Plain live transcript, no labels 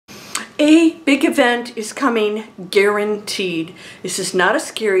A big event is coming, guaranteed. This is not a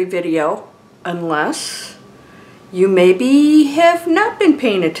scary video, unless you maybe have not been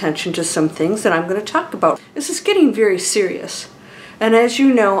paying attention to some things that I'm going to talk about. This is getting very serious. And as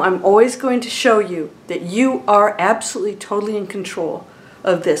you know, I'm always going to show you that you are absolutely totally in control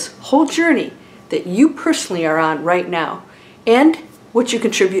of this whole journey that you personally are on right now and what you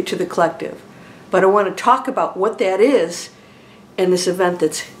contribute to the collective. But I want to talk about what that is in this event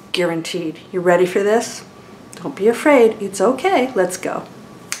that's guaranteed. You ready for this? Don't be afraid. It's okay. Let's go.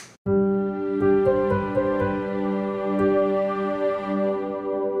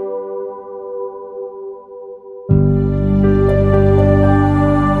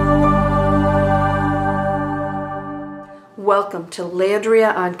 Welcome to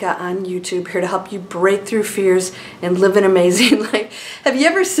Landria Onkka on YouTube, here to help you break through fears and live an amazing life. Have you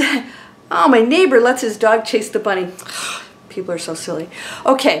ever said, oh, my neighbor lets his dog chase the bunny? People are so silly.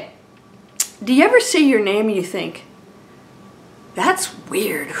 Okay, do you ever say your name and you think, that's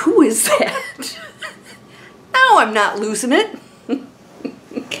weird, who is that? No, I'm not losing it.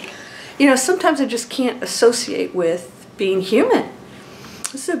 You know, sometimes I just can't associate with being human.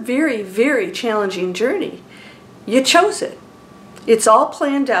 This is a very, very challenging journey. You chose it. It's all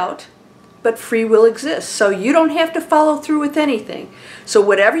planned out, but free will exists. So you don't have to follow through with anything. So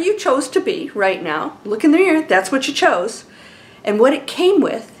whatever you chose to be right now, look in the mirror, that's what you chose. And what it came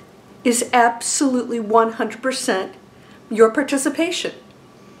with is absolutely 100% your participation.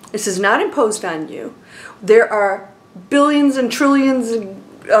 This is not imposed on you. There are billions and trillions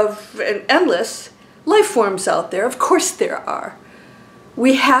of and endless life forms out there. Of course there are.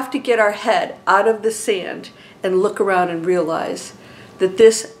 We have to get our head out of the sand and look around and realize that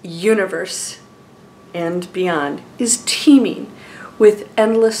this universe and beyond is teeming with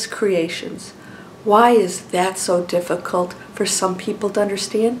endless creations. Why is that so difficult for some people to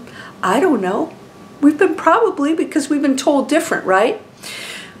understand? I don't know. Probably because we've been told different, right?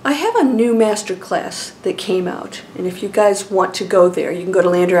 I have a new master class that came out, and if you guys want to go there, you can go to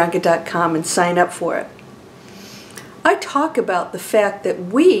landriaonkka.com and sign up for it. I talk about the fact that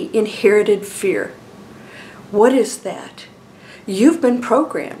we inherited fear. What is that? You've been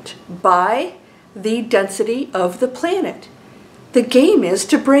programmed by the density of the planet. The game is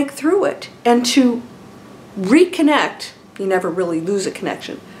to break through it and to reconnect, you never really lose a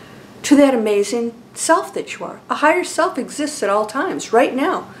connection, to that amazing self that you are. A higher self exists at all times, right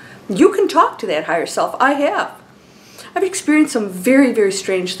now. You can talk to that higher self. I have. I've experienced some very, very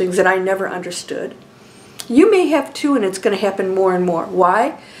strange things that I never understood. You may have too, and it's going to happen more and more.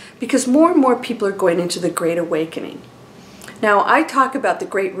 Why? Because more and more people are going into the Great Awakening. Now, I talk about the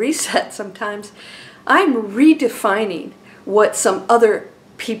Great Reset sometimes. I'm redefining what some other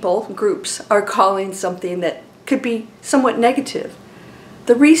people, groups, are calling something that could be somewhat negative.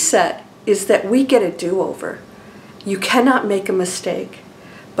 The reset is that we get a do-over. You cannot make a mistake,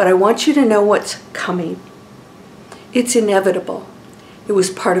 but I want you to know what's coming. It's inevitable. It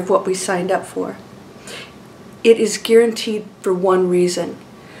was part of what we signed up for. It is guaranteed for one reason.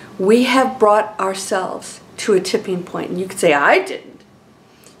 We have brought ourselves to a tipping point. And you could say, I didn't.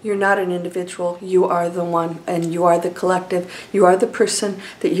 You're not an individual. You are the one, and you are the collective. You are the person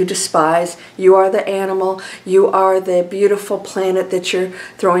that you despise. You are the animal. You are the beautiful planet that you're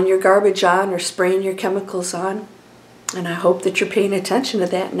throwing your garbage on or spraying your chemicals on. And I hope that you're paying attention to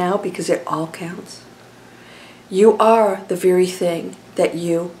that now, because it all counts. You are the very thing that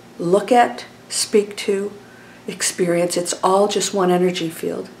you look at, speak to, experience. It's all just one energy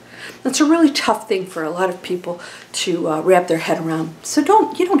field. That's a really tough thing for a lot of people to wrap their head around. So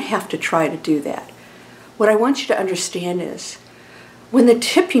you don't have to try to do that. What I want you to understand is when the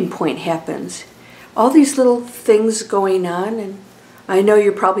tipping point happens, all these little things going on, and I know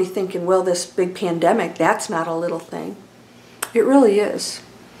you're probably thinking, well, this big pandemic, that's not a little thing. It really is.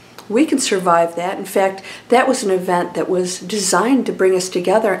 We can survive that. In fact, that was an event that was designed to bring us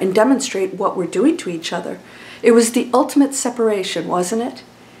together and demonstrate what we're doing to each other. It was the ultimate separation, wasn't it?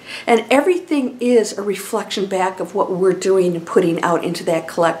 And everything is a reflection back of what we're doing and putting out into that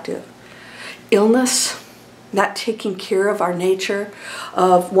collective. Illness, not taking care of our nature,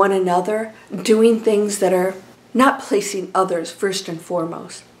 of one another, doing things that are not placing others first and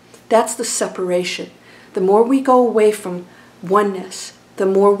foremost. That's the separation. The more we go away from oneness, the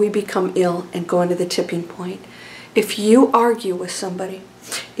more we become ill and go into the tipping point. If you argue with somebody,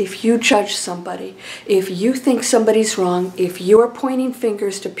 if you judge somebody, if you think somebody's wrong, if you are pointing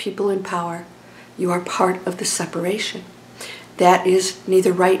fingers to people in power, you are part of the separation. That is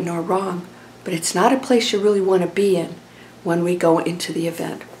neither right nor wrong, but it's not a place you really want to be in when we go into the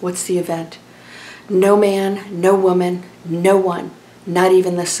event. What's the event? No man, no woman, no one, not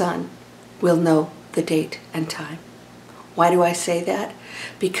even the sun, will know the date and time. Why do I say that?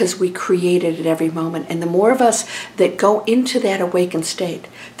 Because we create it at every moment. And the more of us that go into that awakened state,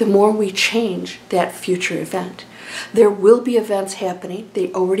 the more we change that future event. There will be events happening,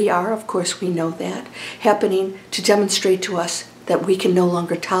 they already are, of course we know that, happening to demonstrate to us that we can no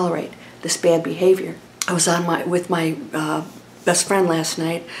longer tolerate this bad behavior. I was with my best friend last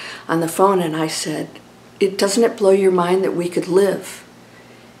night on the phone, and I said, doesn't it blow your mind that we could live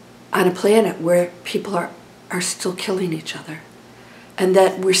on a planet where people are still killing each other, and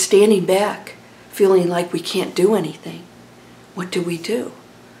that we're standing back feeling like we can't do anything? What do we do?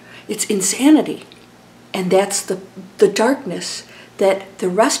 It's insanity. And that's the darkness that the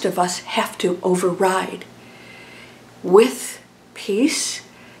rest of us have to override with peace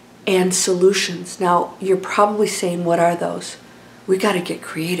and solutions. Now, you're probably saying, what are those? We got to get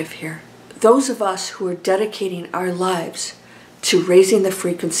creative here. Those of us who are dedicating our lives to raising the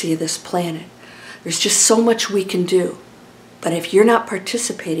frequency of this planet, there's just so much we can do. But if you're not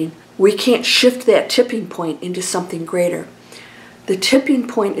participating, we can't shift that tipping point into something greater. The tipping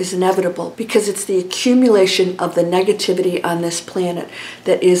point is inevitable because it's the accumulation of the negativity on this planet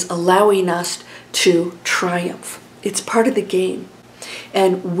that is allowing us to triumph. It's part of the game.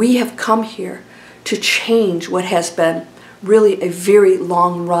 And we have come here to change what has been really a very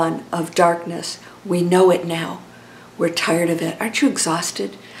long run of darkness. We know it now. We're tired of it. Aren't you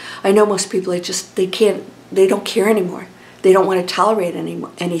exhausted? I know most people, they don't care anymore. They don't want to tolerate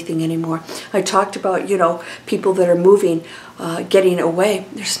anything anymore. I talked about, people that are moving, getting away.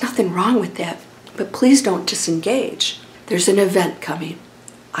 There's nothing wrong with that. But please don't disengage. There's an event coming.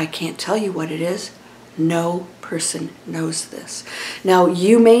 I can't tell you what it is. No person knows this. Now,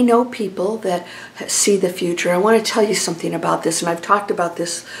 you may know people that see the future. I want to tell you something about this, and I've talked about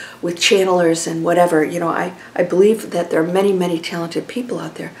this with channelers and whatever. I believe that there are many, many talented people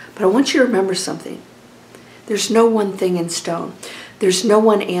out there. But I want you to remember something. There's no one thing in stone. There's no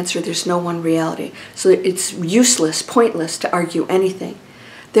one answer. There's no one reality. So it's useless, pointless to argue anything.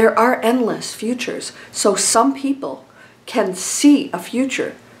 There are endless futures. So some people can see a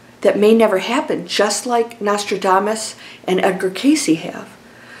future that may never happen, just like Nostradamus and Edgar Cayce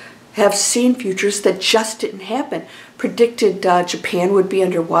have seen futures that just didn't happen. Predicted Japan would be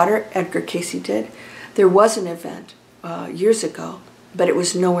underwater. Edgar Cayce did. There was an event years ago, but it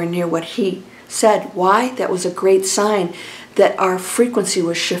was nowhere near what he said. Why? That was a great sign that our frequency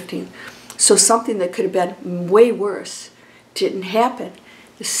was shifting. So something that could have been way worse didn't happen.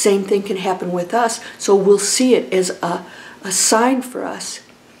 The same thing can happen with us. So we'll see it as a sign for us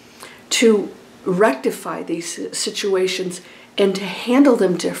to rectify these situations and to handle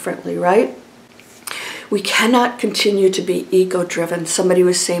them differently, right? We cannot continue to be ego-driven. Somebody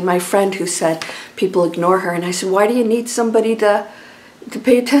was saying, my friend who said people ignore her, and I said, why do you need somebody to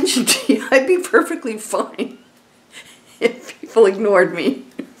pay attention to you? I'd be perfectly fine if people ignored me.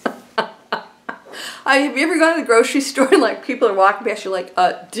 Have you ever gone to the grocery store and like people are walking past you like,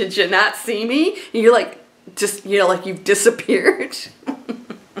 did you not see me? And you're like, just, like you've disappeared.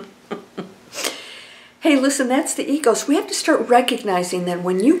 Hey, listen, that's the ego. So we have to start recognizing that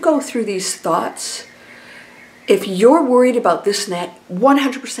when you go through these thoughts, if you're worried about this and that,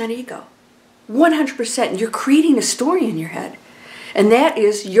 100% ego. 100%. You're creating a story in your head. And that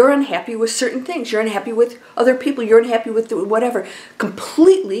is, you're unhappy with certain things. You're unhappy with other people. You're unhappy with whatever.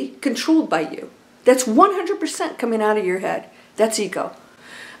 Completely controlled by you. That's 100% coming out of your head. That's ego.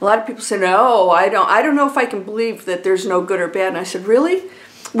 A lot of people say, no, I don't know if I can believe that there's no good or bad. And I said, really?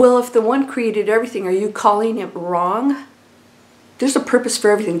 Well, if the one created everything, are you calling it wrong? There's a purpose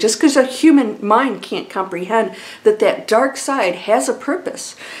for everything. Just because a human mind can't comprehend that dark side has a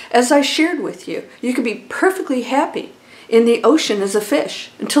purpose. As I shared with you, you can be perfectly happy in the ocean as a fish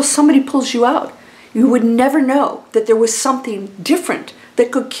until somebody pulls you out. You would never know that there was something different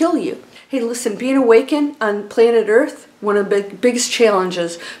that could kill you. Hey, listen, being awakened on planet Earth, one of the biggest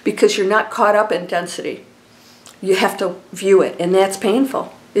challenges, because you're not caught up in density. You have to view it, and that's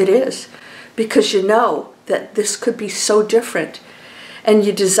painful. It is. Because you know that this could be so different. And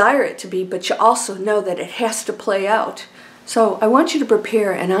you desire it to be, but you also know that it has to play out. So I want you to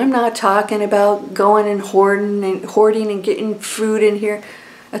prepare, and I'm not talking about going and hoarding and getting food in here.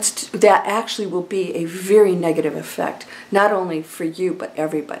 That actually will be a very negative effect, not only for you, but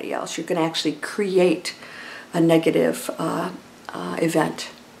everybody else. You can actually create a negative event.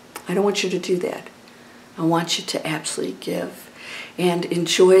 I don't want you to do that. I want you to absolutely give and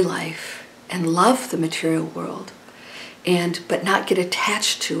enjoy life and love the material world, but not get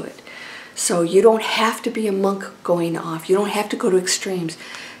attached to it. So you don't have to be a monk going off. You don't have to go to extremes.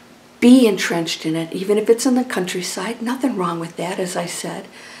 Be entrenched in it, even if it's in the countryside. Nothing wrong with that, as I said.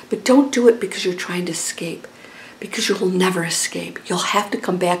 But don't do it because you're trying to escape, because you'll never escape. You'll have to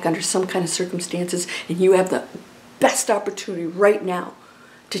come back under some kind of circumstances, and you have the best opportunity right now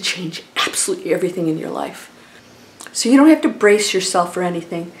to change absolutely everything in your life. So you don't have to brace yourself for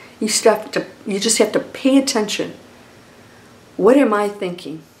anything. You just have to pay attention. What am I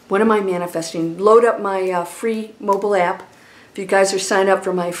thinking? What am I manifesting? Load up my free mobile app. If you guys are signed up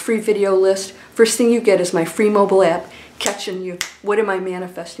for my free video list, first thing you get is my free mobile app, catching you. What am I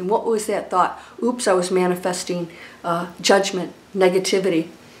manifesting? What was that thought? Oops, I was manifesting judgment, negativity.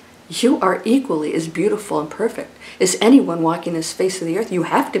 You are equally as beautiful and perfect as anyone walking this face of the earth. You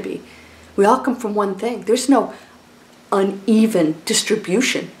have to be. We all come from one thing. There's no uneven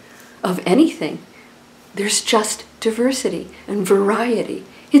distribution of anything. There's just diversity and variety.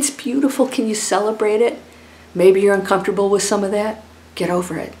 It's beautiful. Can you celebrate it? Maybe you're uncomfortable with some of that. Get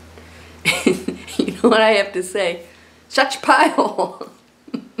over it. You know what I have to say? Such pile.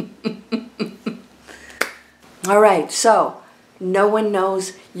 All right, so no one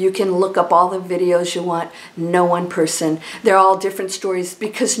knows. You can look up all the videos you want. No one person. They're all different stories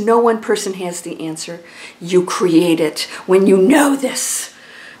because no one person has the answer. You create it when you know this.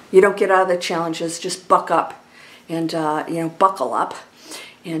 You don't get out of the challenges. Just buck up and, buckle up.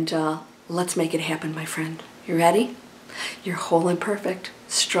 And let's make it happen, my friend. You ready? You're whole and perfect,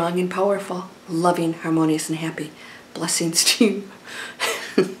 strong and powerful, loving, harmonious, and happy. Blessings to you.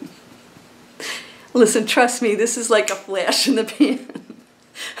 Listen, trust me, this is like a flash in the pan.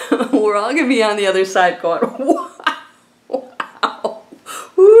 We're all going to be on the other side going, wow, wow,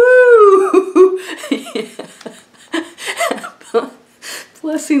 woo. Yeah.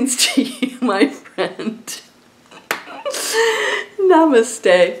 Blessings to you, my friend.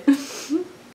 Namaste.